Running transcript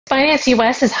Binance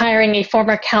US is hiring a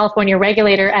former California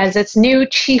regulator as its new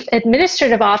chief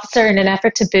administrative officer in an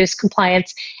effort to boost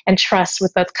compliance and trust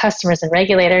with both customers and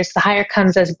regulators. The hire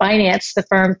comes as Binance, the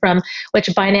firm from which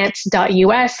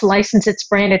Binance.us licensed its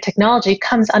branded technology,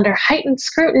 comes under heightened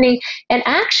scrutiny and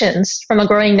actions from a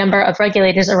growing number of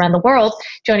regulators around the world.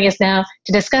 Joining us now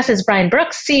to discuss is Brian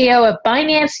Brooks, CEO of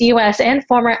Binance US and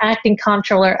former acting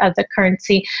comptroller of the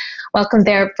currency. Welcome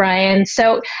there, Brian.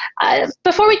 So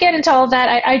before we get into all of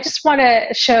that, I just want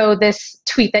to show this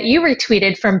tweet that you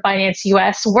retweeted from Binance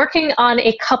US, working on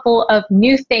a couple of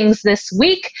new things this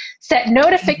week. Set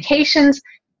notifications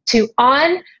to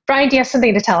on. Brian, do you have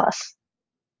something to tell us?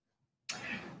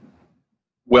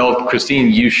 Well,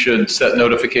 Christine, you should set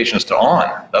notifications to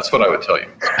on. That's what I would tell you.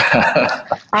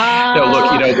 No,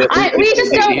 look, we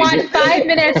just don't want 5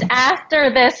 minutes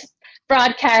after this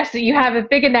broadcast that you have a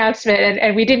big announcement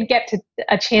and we didn't get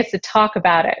a chance to talk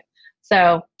about it.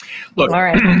 So, look, all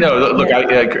right.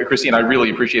 Christine, I really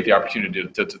appreciate the opportunity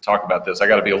to talk about this. I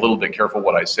got to be a little bit careful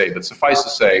what I say, but suffice to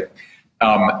say,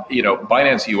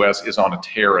 Binance US is on a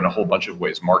tear in a whole bunch of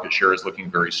ways. Market share is looking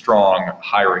very strong.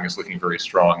 Hiring is looking very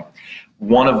strong.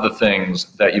 One of the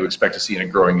things that you expect to see in a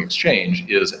growing exchange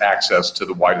is access to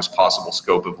the widest possible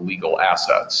scope of legal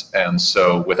assets. And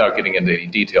so without getting into any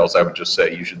details, I would just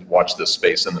say you should watch this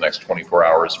space in the next 24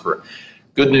 hours for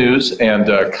good news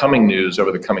and coming news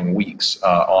over the coming weeks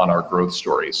on our growth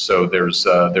stories. So there's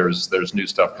new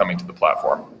stuff coming to the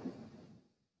platform.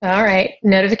 All right,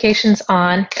 notifications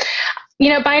on.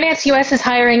 Binance US is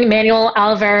hiring Manuel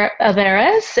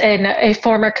Alvarez, a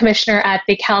former commissioner at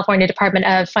the California Department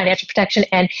of Financial Protection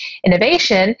and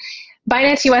Innovation.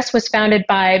 Binance US was founded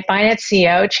by Binance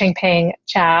CEO Changpeng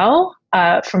Zhao,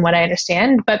 from what I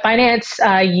understand, but Binance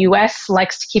US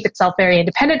likes to keep itself very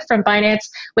independent from Binance,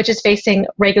 which is facing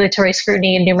regulatory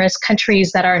scrutiny in numerous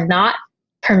countries that are not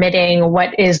permitting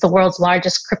what is the world's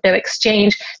largest crypto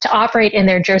exchange to operate in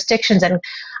their jurisdictions and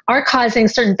are causing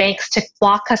certain banks to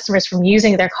block customers from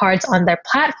using their cards on their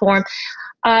platform.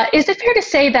 Is it fair to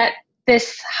say that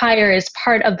this hire is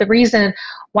part of the reason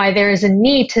why there is a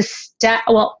need to stack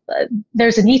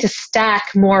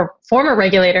more former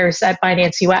regulators at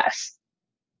Binance US?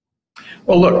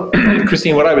 Well, look,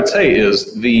 Christine, what I would say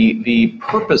is the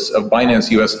purpose of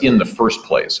Binance US in the first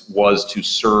place was to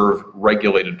serve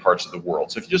regulated parts of the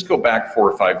world. So if you just go back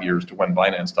 4 or 5 years to when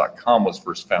Binance.com was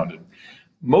first founded,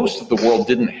 most of the world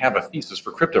didn't have a thesis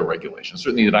for crypto regulation.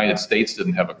 Certainly the United States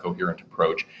didn't have a coherent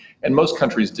approach, and most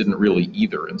countries didn't really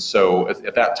either. And so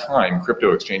at that time,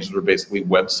 crypto exchanges were basically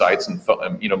websites and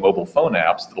mobile phone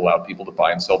apps that allowed people to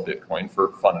buy and sell Bitcoin for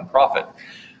fun and profit.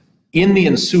 In the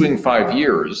ensuing 5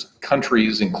 years,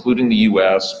 countries, including the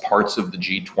US, parts of the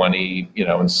G20,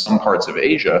 and some parts of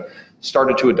Asia,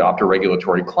 started to adopt a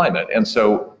regulatory climate. And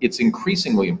so it's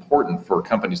increasingly important for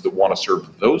companies that want to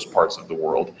serve those parts of the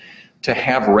world to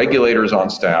have regulators on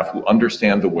staff who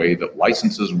understand the way that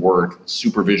licenses work,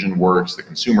 supervision works, the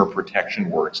consumer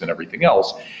protection works, and everything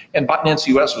else. And Binance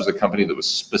US was a company that was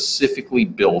specifically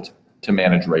built to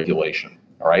manage regulation.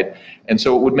 All right. And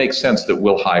so it would make sense that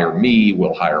we'll hire me,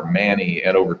 we'll hire Manny,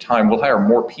 and over time we'll hire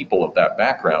more people of that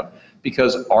background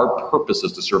because our purpose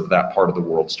is to serve that part of the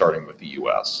world, starting with the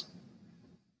US.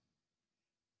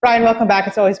 Brian, welcome back.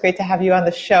 It's always great to have you on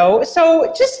the show.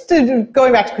 So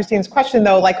going back to Christine's question,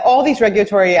 though, like all these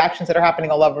regulatory actions that are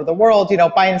happening all over the world,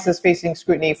 Binance is facing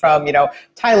scrutiny from,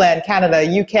 Thailand,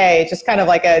 Canada, UK, just kind of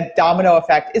like a domino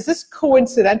effect. Is this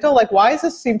coincidental? Like, why does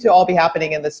this seem to all be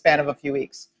happening in the span of a few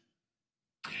weeks?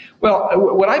 Well,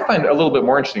 what I find a little bit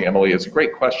more interesting, Emily, it's a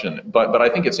great question, but I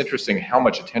think it's interesting how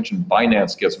much attention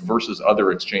Binance gets versus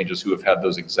other exchanges who have had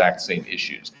those exact same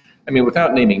issues. I mean,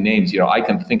 without naming names, I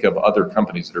can think of other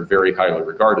companies that are very highly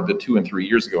regarded that 2 and 3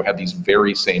 years ago had these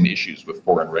very same issues with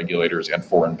foreign regulators and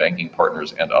foreign banking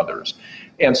partners and others.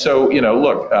 And so,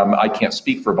 look, I can't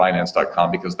speak for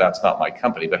Binance.com because that's not my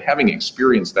company, but having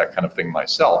experienced that kind of thing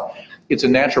myself, it's a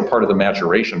natural part of the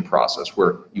maturation process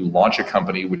where you launch a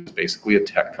company, which is basically a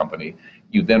tech company.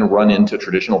 You then run into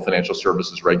traditional financial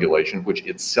services regulation, which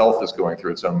itself is going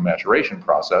through its own maturation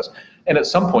process. And at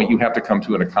some point, you have to come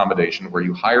to an accommodation where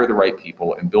you hire the right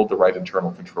people and build the right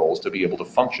internal controls to be able to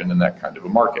function in that kind of a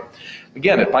market.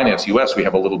 Again, at Binance US, we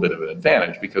have a little bit of an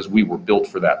advantage because we were built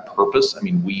for that purpose. I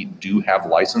mean, we do have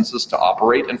licenses to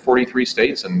operate in 43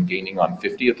 states and gaining on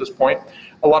 50 at this point.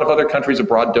 A lot of other countries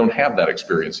abroad don't have that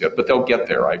experience yet, but they'll get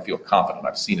there. I feel confident.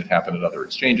 I've seen it happen at other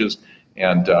exchanges,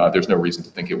 and there's no reason to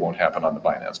think it won't happen on the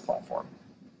Binance platform.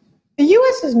 The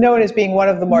U.S. is known as being one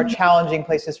of the more challenging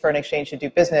places for an exchange to do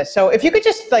business. So if you could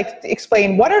just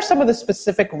explain, what are some of the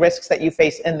specific risks that you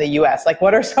face in the U.S.? Like,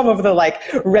 what are some of the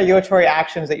regulatory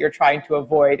actions that you're trying to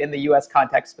avoid in the U.S.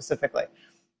 context specifically?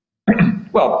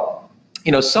 Well,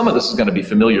 some of this is going to be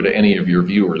familiar to any of your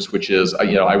viewers, which is,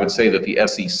 I would say that the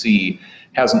SEC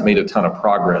hasn't made a ton of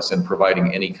progress in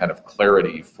providing any kind of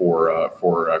clarity for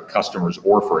customers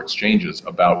or for exchanges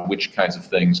about which kinds of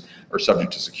things are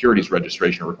subject to securities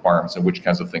registration requirements and which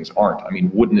kinds of things aren't. I mean,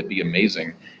 wouldn't it be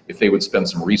amazing if they would spend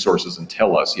some resources and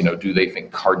tell us, do they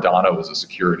think Cardano is a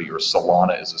security or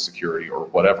Solana is a security or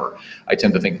whatever? I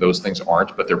tend to think those things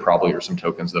aren't, but there probably are some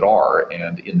tokens that are.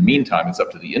 And in the meantime, it's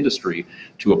up to the industry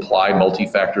to apply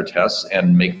multi-factor tests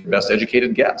and make the best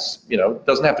educated guess. It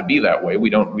doesn't have to be that way. We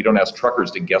don't ask truckers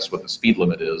to guess what the speed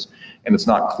limit is, and it's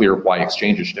not clear why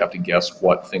exchanges should have to guess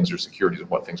what things are securities and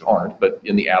what things aren't. But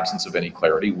in the absence of any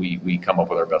clarity, we come up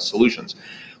with our best solutions.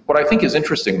 What I think is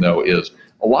interesting, though, is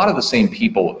a lot of the same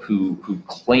people who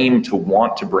claim to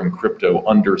want to bring crypto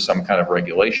under some kind of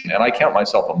regulation, and I count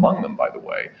myself among them, by the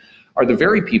way, are the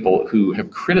very people who have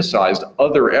criticized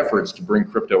other efforts to bring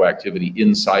crypto activity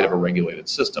inside of a regulated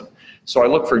system. So I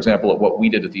look, for example, at what we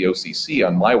did at the OCC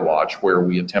on my watch, where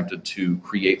we attempted to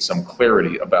create some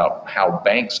clarity about how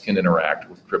banks can interact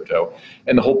with crypto.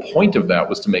 And the whole point of that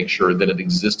was to make sure that an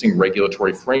existing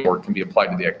regulatory framework can be applied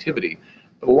to the activity.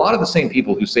 But a lot of the same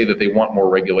people who say that they want more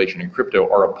regulation in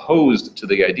crypto are opposed to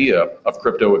the idea of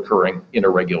crypto occurring in a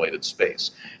regulated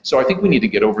space. So I think we need to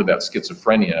get over that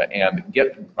schizophrenia and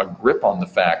get a grip on the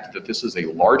fact that this is a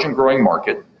large and growing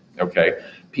market. Okay,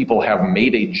 people have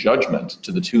made a judgment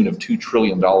to the tune of $2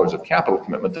 trillion of capital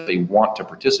commitment that they want to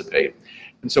participate.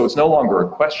 And so it's no longer a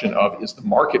question of, is the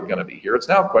market going to be here? It's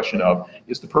now a question of,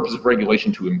 is the purpose of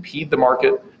regulation to impede the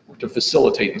market or to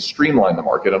facilitate and streamline the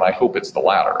market? And I hope it's the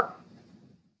latter.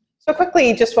 So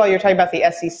quickly, just while you're talking about the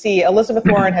SEC, Elizabeth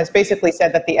Warren has basically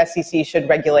said that the SEC should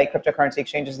regulate cryptocurrency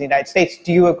exchanges in the United States.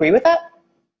 Do you agree with that?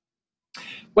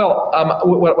 Well,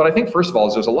 what I think, first of all,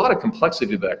 is there's a lot of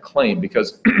complexity to that claim,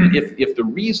 because if the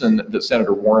reason that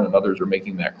Senator Warren and others are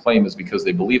making that claim is because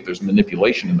they believe there's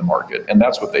manipulation in the market, and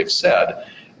that's what they've said,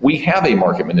 we have a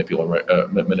market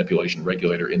manipulation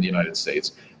regulator in the United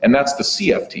States, and that's the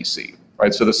CFTC.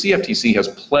 Right? So the CFTC has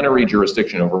plenary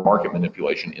jurisdiction over market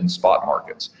manipulation in spot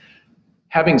markets.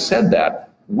 Having said that,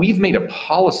 we've made a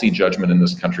policy judgment in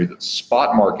this country that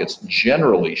spot markets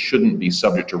generally shouldn't be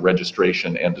subject to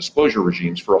registration and disclosure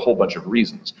regimes for a whole bunch of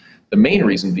reasons. The main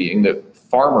reason being that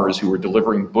farmers who are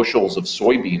delivering bushels of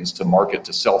soybeans to market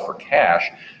to sell for cash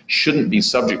shouldn't be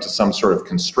subject to some sort of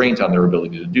constraint on their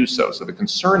ability to do so. So the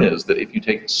concern is that if you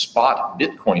take spot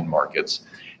Bitcoin markets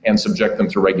and subject them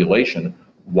to regulation,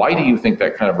 why do you think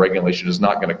that kind of regulation is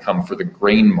not going to come for the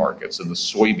grain markets and the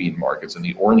soybean markets and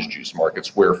the orange juice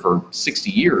markets, where for 60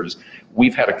 years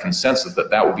we've had a consensus that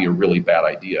that would be a really bad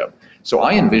idea? So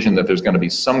I envision that there's going to be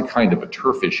some kind of a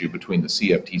turf issue between the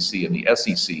CFTC and the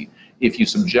SEC if you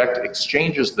subject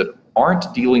exchanges that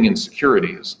aren't dealing in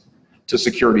securities to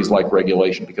securities-like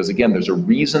regulation. Because again, there's a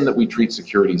reason that we treat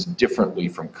securities differently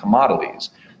from commodities.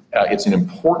 It's an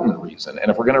important reason,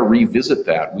 and if we're going to revisit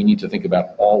that, we need to think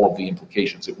about all of the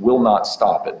implications. It will not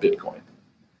stop at Bitcoin.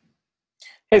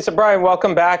 Hey, so Brian,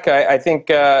 welcome back. I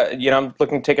think I'm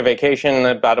looking to take a vacation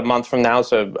about a month from now,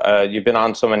 so you've been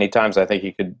on so many times, I think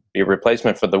you could be a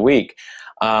replacement for the week.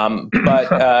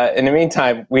 But in the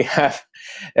meantime, we have,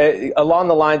 along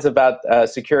the lines about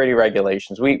security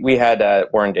regulations, we had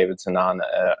Warren Davidson on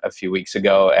a few weeks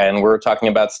ago, and we were talking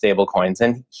about stablecoins,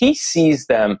 and he sees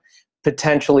them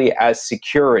potentially as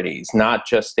securities, not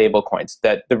just stablecoins.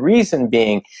 That the reason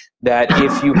being that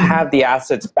if you have the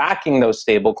assets backing those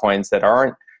stablecoins that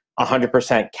aren't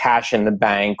 100% cash in the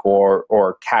bank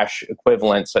or cash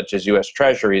equivalent such as U.S.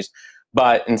 Treasuries,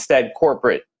 but instead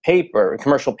corporate paper,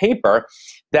 commercial paper,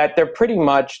 that they're pretty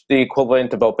much the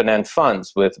equivalent of open-end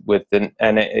funds with an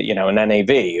NAV,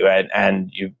 and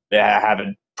you have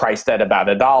it priced at about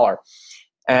 $1.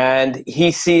 And he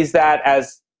sees that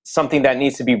as something that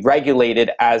needs to be regulated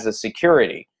as a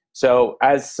security. So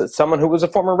as someone who was a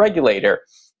former regulator,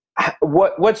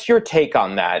 what's your take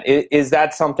on that? Is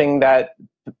that something that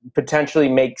potentially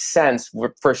makes sense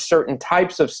for certain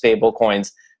types of stable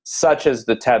coins, such as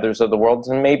the Tethers of the world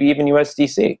and maybe even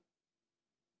USDC?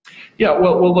 Yeah,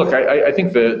 well, look, I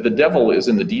think the devil is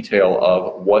in the detail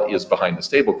of what is behind the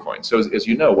stablecoin. So as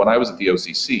you know, when I was at the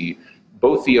OCC,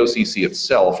 both the OCC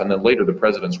itself and then later the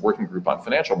President's Working Group on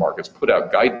Financial Markets put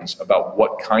out guidance about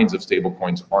what kinds of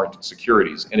stablecoins aren't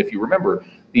securities. And if you remember,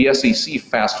 the SEC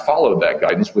fast followed that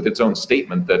guidance with its own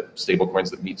statement that stablecoins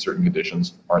that meet certain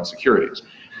conditions aren't securities.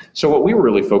 So what we were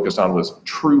really focused on was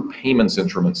true payments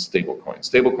instruments stablecoins.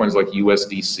 Stablecoins like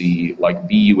USDC, like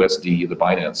BUSD, the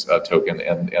Binance token,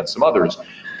 and some others,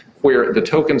 where the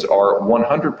tokens are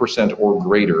 100% or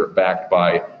greater backed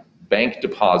by bank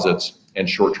deposits and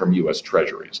short-term U.S.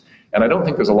 treasuries. And I don't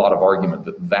think there's a lot of argument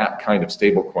that that kind of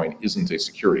stablecoin isn't a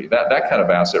security. That kind of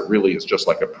asset really is just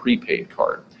like a prepaid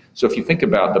card. So if you think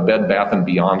about the Bed Bath &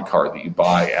 Beyond card that you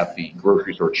buy at the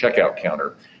grocery store checkout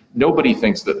counter, nobody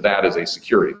thinks that that is a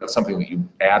security. That's something that you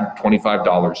add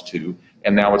 $25 to,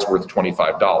 and now it's worth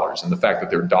 $25. And the fact that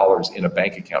there are dollars in a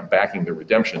bank account backing the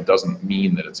redemption doesn't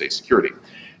mean that it's a security.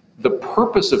 The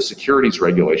purpose of securities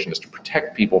regulation is to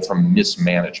protect people from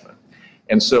mismanagement.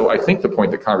 And so I think the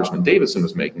point that Congressman Davidson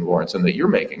was making, Lawrence, and that you're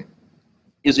making,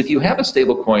 is if you have a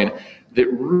stablecoin that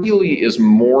really is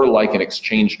more like an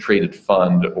exchange-traded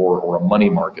fund or a money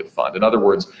market fund. In other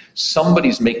words,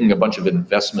 somebody's making a bunch of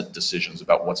investment decisions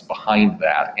about what's behind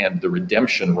that, and the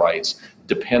redemption rights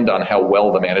depend on how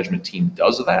well the management team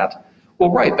does that.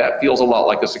 Well, right, that feels a lot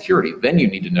like a security. Then you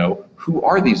need to know, who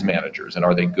are these managers, and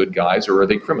are they good guys or are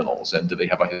they criminals, and do they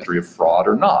have a history of fraud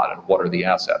or not, and what are the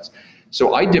assets?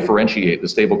 So I differentiate the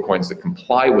stablecoins that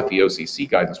comply with the OCC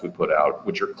guidance we put out,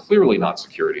 which are clearly not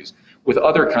securities, with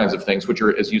other kinds of things which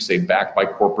are, as you say, backed by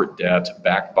corporate debt,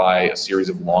 backed by a series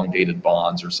of long-dated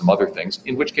bonds or some other things,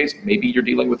 in which case maybe you're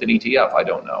dealing with an ETF, I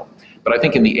don't know. But I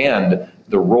think in the end,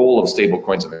 the role of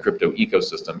stablecoins in the crypto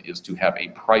ecosystem is to have a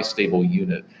price-stable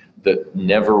unit that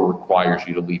never requires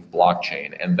you to leave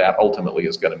blockchain, and that ultimately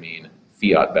is going to mean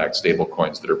fiat-backed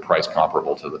stablecoins that are price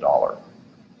comparable to the dollar.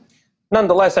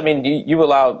 Nonetheless, I mean, you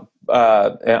allow,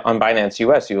 on Binance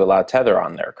US, you allow Tether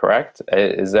on there, correct?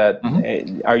 Is that,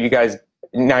 are you guys,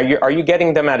 now, are you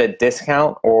getting them at a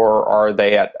discount, or are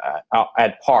they at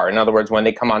par? In other words, when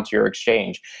they come onto your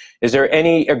exchange, is there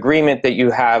any agreement that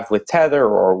you have with Tether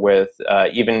or with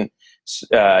even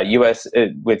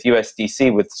with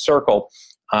USDC, with Circle,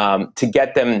 to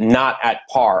get them not at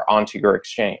par onto your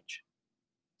exchange?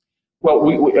 Well,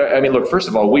 I mean, look, first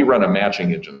of all, we run a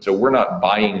matching engine. So we're not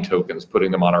buying tokens,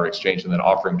 putting them on our exchange, and then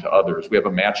offering them to others. We have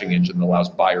a matching engine that allows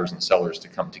buyers and sellers to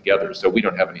come together. So we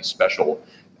don't have any special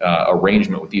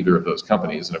arrangement with either of those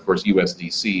companies. And of course,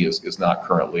 USDC is not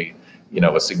currently,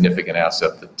 a significant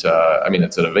asset that, I mean,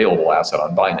 it's an available asset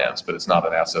on Binance, but it's not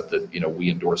an asset that,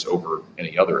 we endorse over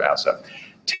any other asset.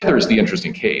 Tether is the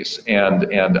interesting case,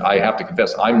 and I have to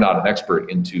confess, I'm not an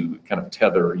expert into kind of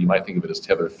Tether. You might think of it as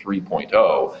Tether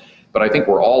 3.0. But I think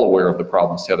we're all aware of the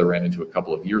problems Tether ran into a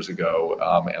couple of years ago,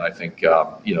 and I think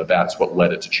that's what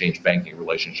led it to change banking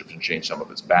relationships and change some of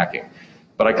its backing.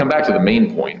 But I come back to the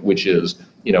main point, which is,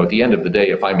 at the end of the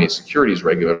day, if I'm a securities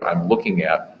regulator, I'm looking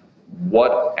at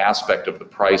what aspect of the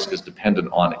price is dependent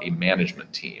on a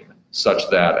management team, such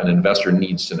that an investor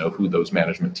needs to know who those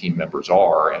management team members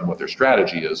are and what their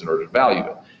strategy is in order to value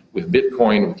it. With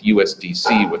Bitcoin, with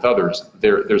USDC, with others,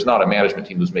 there's not a management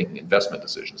team who's making investment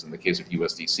decisions. In the case of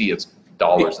USDC, it's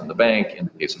dollars in the bank. In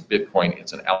the case of Bitcoin,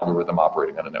 it's an algorithm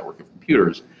operating on a network of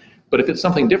computers. But if it's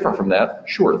something different from that,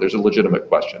 sure, there's a legitimate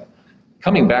question.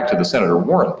 Coming back to the Senator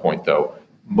Warren point, though,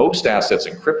 most assets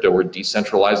in crypto are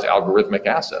decentralized algorithmic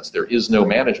assets. There is no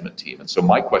management team. And so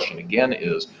my question again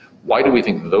is, why do we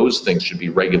think those things should be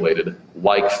regulated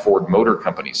like Ford Motor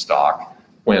Company stock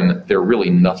when they're really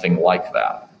nothing like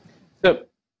that?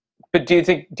 But do you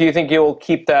think you'll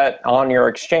keep that on your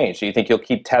exchange? Do you think you'll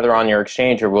keep Tether on your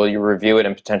exchange, or will you review it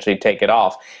and potentially take it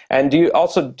off? And do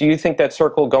you think that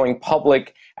Circle going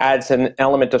public adds an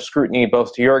element of scrutiny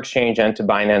both to your exchange and to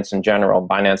Binance in general,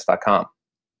 Binance.com?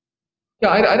 Yeah,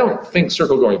 I don't think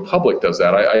Circle going public does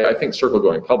that. I think Circle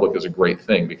going public is a great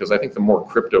thing, because I think the more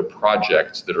crypto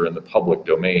projects that are in the public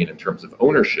domain in terms of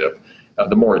ownership,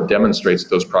 the more it demonstrates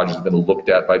that those projects have been looked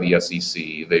at by the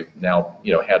SEC. They've now,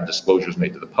 had disclosures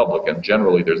made to the public, and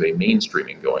generally there's a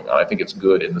mainstreaming going on. I think it's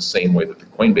good in the same way that the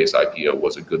Coinbase IPO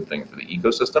was a good thing for the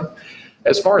ecosystem.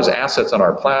 As far as assets on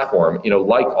our platform,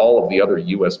 like all of the other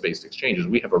US-based exchanges,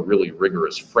 we have a really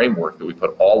rigorous framework that we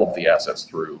put all of the assets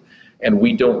through, and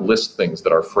we don't list things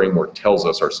that our framework tells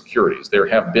us are securities. There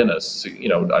have been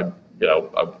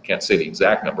I can't say the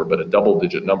exact number, but a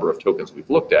double-digit number of tokens we've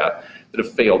looked at that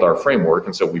have failed our framework,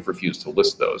 and so we've refused to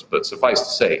list those. But suffice to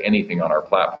say, anything on our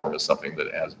platform is something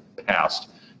that has passed,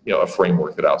 a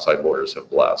framework that outside lawyers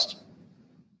have blessed.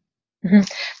 Mm-hmm.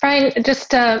 Brian,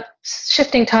 just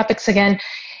shifting topics again.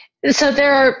 So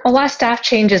there are a lot of staff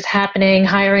changes happening,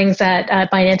 hirings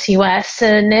at Binance US,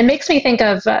 and it makes me think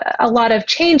of a lot of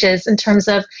changes in terms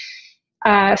of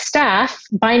staff.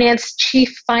 Binance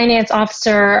Chief Finance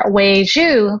Officer Wei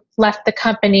Zhu left the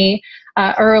company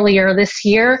earlier this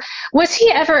year. Was he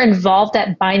ever involved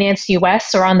at Binance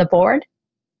US or on the board?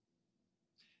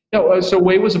 No, so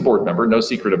Wei was a board member, no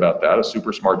secret about that, a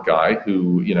super smart guy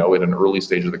who, at an early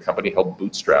stage of the company helped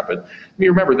bootstrap it. I mean,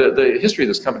 remember, the history of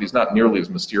this company is not nearly as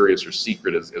mysterious or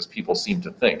secret as people seem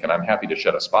to think, and I'm happy to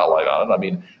shed a spotlight on it. I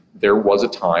mean, there was a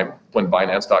time when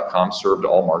Binance.com served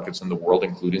all markets in the world,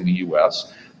 including the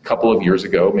US. A couple of years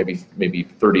ago, maybe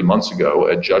 30 months ago,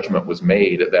 a judgment was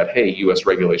made that, hey, US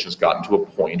regulations gotten to a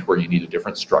point where you need a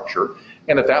different structure.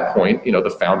 And at that point,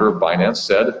 the founder of Binance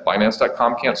said,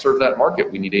 Binance.com can't serve that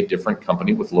market. We need a different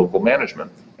company with local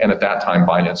management. And at that time,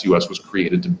 Binance US was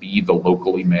created to be the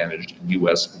locally managed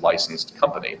US licensed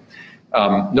company.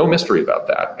 No mystery about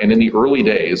that. And in the early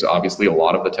days, obviously, a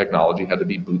lot of the technology had to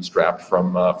be bootstrapped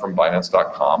from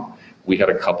Binance.com. We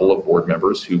had a couple of board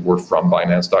members who were from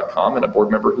Binance.com and a board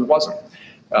member who wasn't.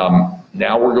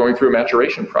 Now we're going through a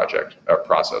maturation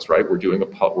process, right? We're doing a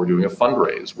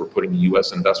fundraise. We're putting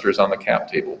U.S. investors on the cap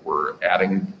table. We're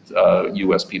adding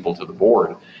U.S. people to the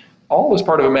board. All is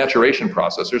part of a maturation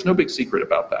process. There's no big secret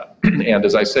about that. And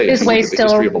as I say, is Wei still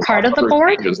part of the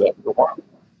board?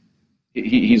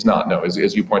 He's not. No,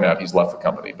 as you point out, he's left the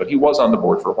company, but he was on the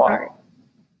board for a while. Right.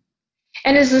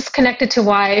 And is this connected to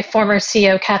why former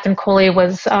CEO Catherine Coley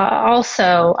was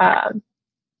also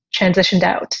transitioned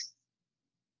out?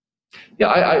 Yeah,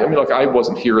 I mean, look, I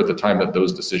wasn't here at the time that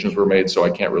those decisions were made, so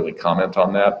I can't really comment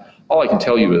on that. All I can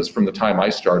tell you is from the time I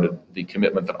started, the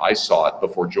commitment that I sought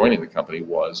before joining the company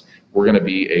was we're going to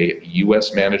be a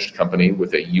U.S. managed company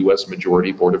with a U.S.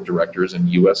 majority board of directors and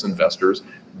U.S. investors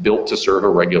built to serve a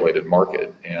regulated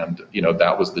market. And,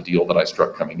 that was the deal that I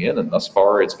struck coming in. And thus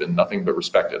far, it's been nothing but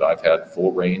respected. I've had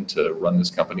full reign to run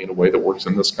this company in a way that works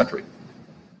in this country.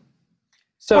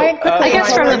 So, I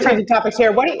guess from the topics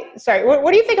here, what do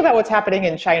you think about what's happening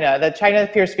in China? That China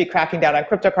appears to be cracking down on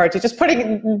crypto currency. Just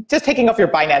taking off your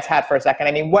Binance hat for a second.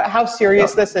 I mean, how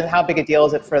serious is this, and how big a deal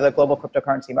is it for the global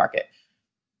cryptocurrency market?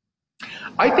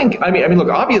 I mean, look,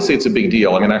 obviously it's a big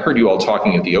deal. I mean, I heard you all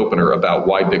talking at the opener about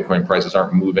why Bitcoin prices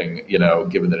aren't moving,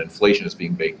 given that inflation is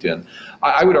being baked in.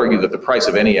 I would argue that the price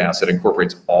of any asset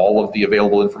incorporates all of the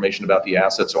available information about the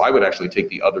asset. So I would actually take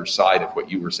the other side of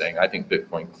what you were saying. I think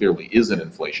Bitcoin clearly is an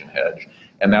inflation hedge.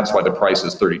 And that's why the price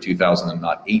is 32,000 and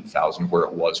not 8,000 where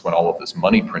it was when all of this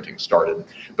money printing started.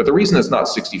 But the reason it's not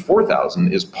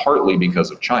 64,000 is partly because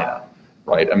of China,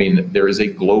 right? I mean, there is a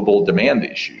global demand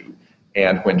issue.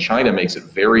 And when China makes it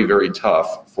very, very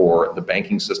tough for the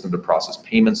banking system to process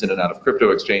payments in and out of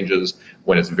crypto exchanges,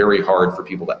 when it's very hard for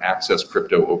people to access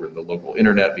crypto over the local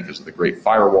internet because of the Great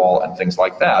Firewall and things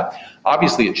like that,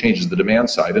 obviously it changes the demand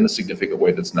side in a significant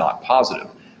way that's not positive.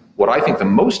 What I think the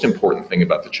most important thing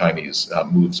about the Chinese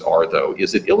moves are, though,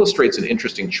 is it illustrates an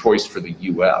interesting choice for the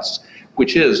U.S.,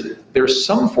 which is there's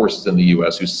some forces in the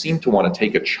U.S. who seem to want to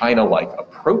take a China-like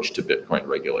approach to Bitcoin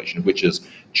regulation, which is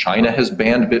China has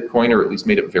banned Bitcoin or at least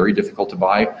made it very difficult to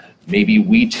buy. Maybe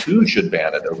we too should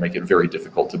ban it or make it very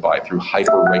difficult to buy through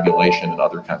hyper-regulation and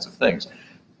other kinds of things.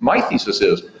 My thesis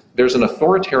is there's an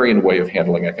authoritarian way of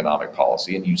handling economic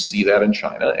policy, and you see that in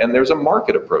China, and there's a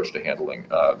market approach to handling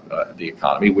the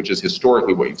economy, which is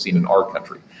historically what you've seen in our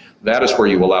country. That is where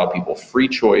you allow people free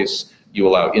choice. You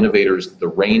allow innovators the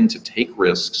reign to take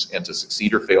risks and to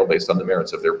succeed or fail based on the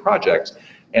merits of their projects.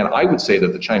 And I would say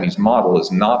that the Chinese model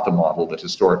is not the model that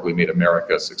historically made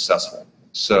America successful.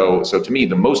 So to me,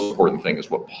 the most important thing is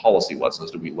what policy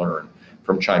lessons do we learn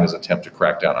from China's attempt to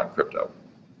crack down on crypto.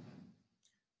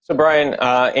 So Brian,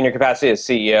 in your capacity as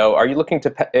CEO, are you looking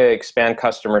to expand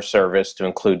customer service to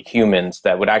include humans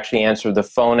that would actually answer the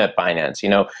phone at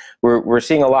Binance? We're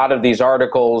seeing a lot of these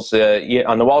articles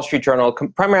on the Wall Street Journal,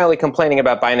 primarily complaining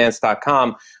about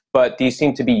Binance.com, but these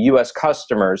seem to be U.S.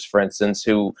 customers, for instance,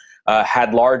 who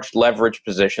had large leverage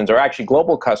positions, or actually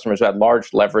global customers who had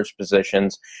large leverage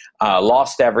positions,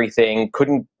 lost everything,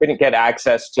 couldn't get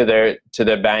access to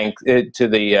their bank, to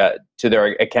their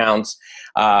accounts.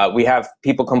 We have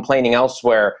people complaining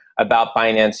elsewhere about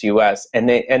Binance US, and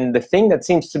the thing that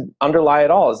seems to underlie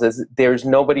it all is there's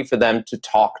nobody for them to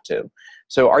talk to.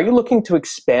 So, are you looking to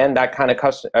expand that kind of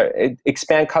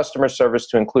expand customer service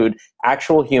to include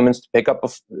actual humans to pick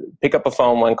up a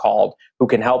phone when called, who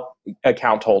can help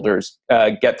account holders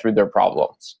get through their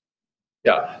problems?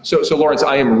 Yeah. So Lawrence,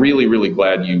 I am really, really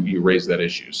glad you raised that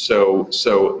issue. So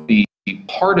the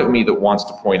part of me that wants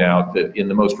to point out that in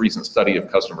the most recent study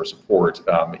of customer support,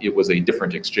 it was a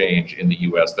different exchange in the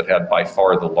U.S. that had by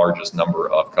far the largest number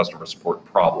of customer support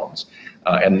problems,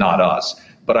 and not us.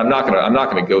 But I'm not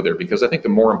going to go there, because I think the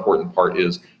more important part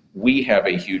is we have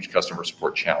a huge customer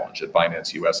support challenge at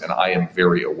Binance US, and I am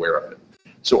very aware of it.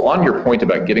 So on your point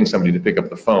about getting somebody to pick up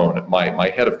the phone, my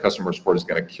head of customer support is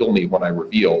going to kill me when I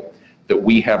reveal that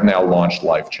we have now launched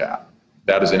live chat.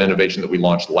 That is an innovation that we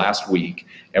launched last week,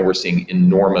 and we're seeing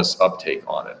enormous uptake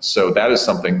on it. So that is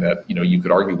something that, you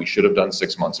could argue we should have done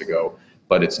 6 months ago,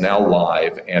 but it's now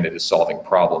live, and it is solving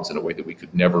problems in a way that we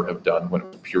could never have done when it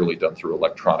was purely done through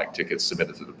electronic tickets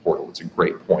submitted to the portal. It's a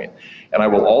great point. And I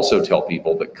will also tell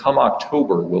people that come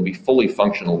October, we'll be fully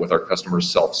functional with our customer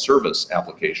self-service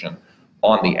application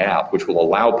on the app, which will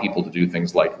allow people to do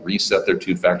things like reset their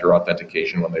two-factor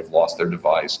authentication when they've lost their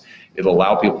device. It'll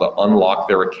allow people to unlock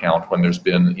their account when there's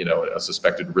been, a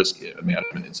suspected risk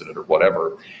management incident or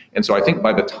whatever. And so I think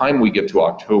by the time we get to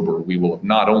October, we will have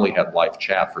not only had live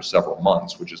chat for several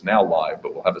months, which is now live,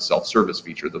 but we'll have a self-service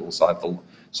feature that will solve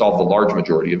the large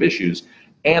majority of issues.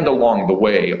 And along the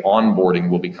way, onboarding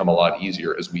will become a lot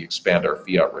easier as we expand our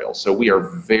fiat rails. So we are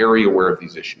very aware of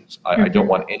these issues. I don't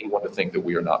want anyone to think that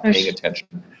we are not paying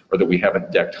attention or that we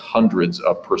haven't decked hundreds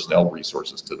of personnel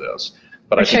resources to this.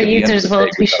 But I'm sure users will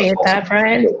appreciate that,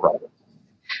 Brian.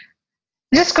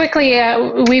 Just quickly,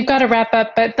 we've got to wrap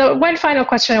up, but the one final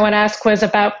question I want to ask was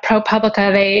about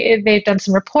ProPublica. They've done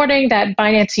some reporting that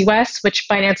Binance US, which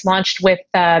Binance launched with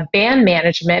ban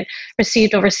management,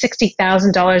 received over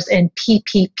 $60,000 in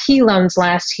PPP loans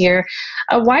last year.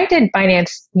 Why did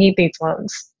Binance need these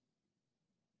loans?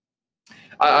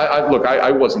 Look, I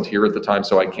wasn't here at the time,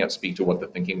 so I can't speak to what the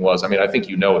thinking was. I mean, I think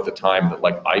at the time that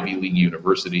like Ivy League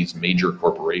universities, major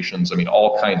corporations,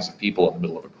 all kinds of people in the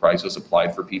middle of a crisis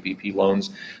applied for PPP loans.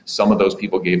 Some of those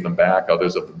people gave them back.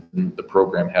 Others of the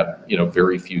program had,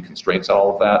 very few constraints on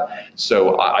all of that.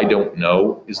 So I don't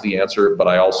know is the answer, but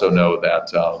I also know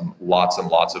that lots and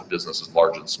lots of businesses,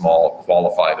 large and small,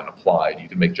 qualified and applied. You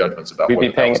can make judgments about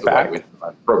whether that was the right way to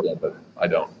design the program, but I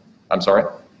don't. I'm sorry?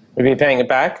 Would you be paying it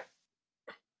back?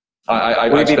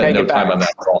 I spent no time on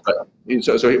that at all.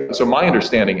 So my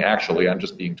understanding, actually, I'm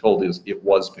just being told, is it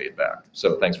was paid back.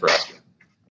 So thanks for asking.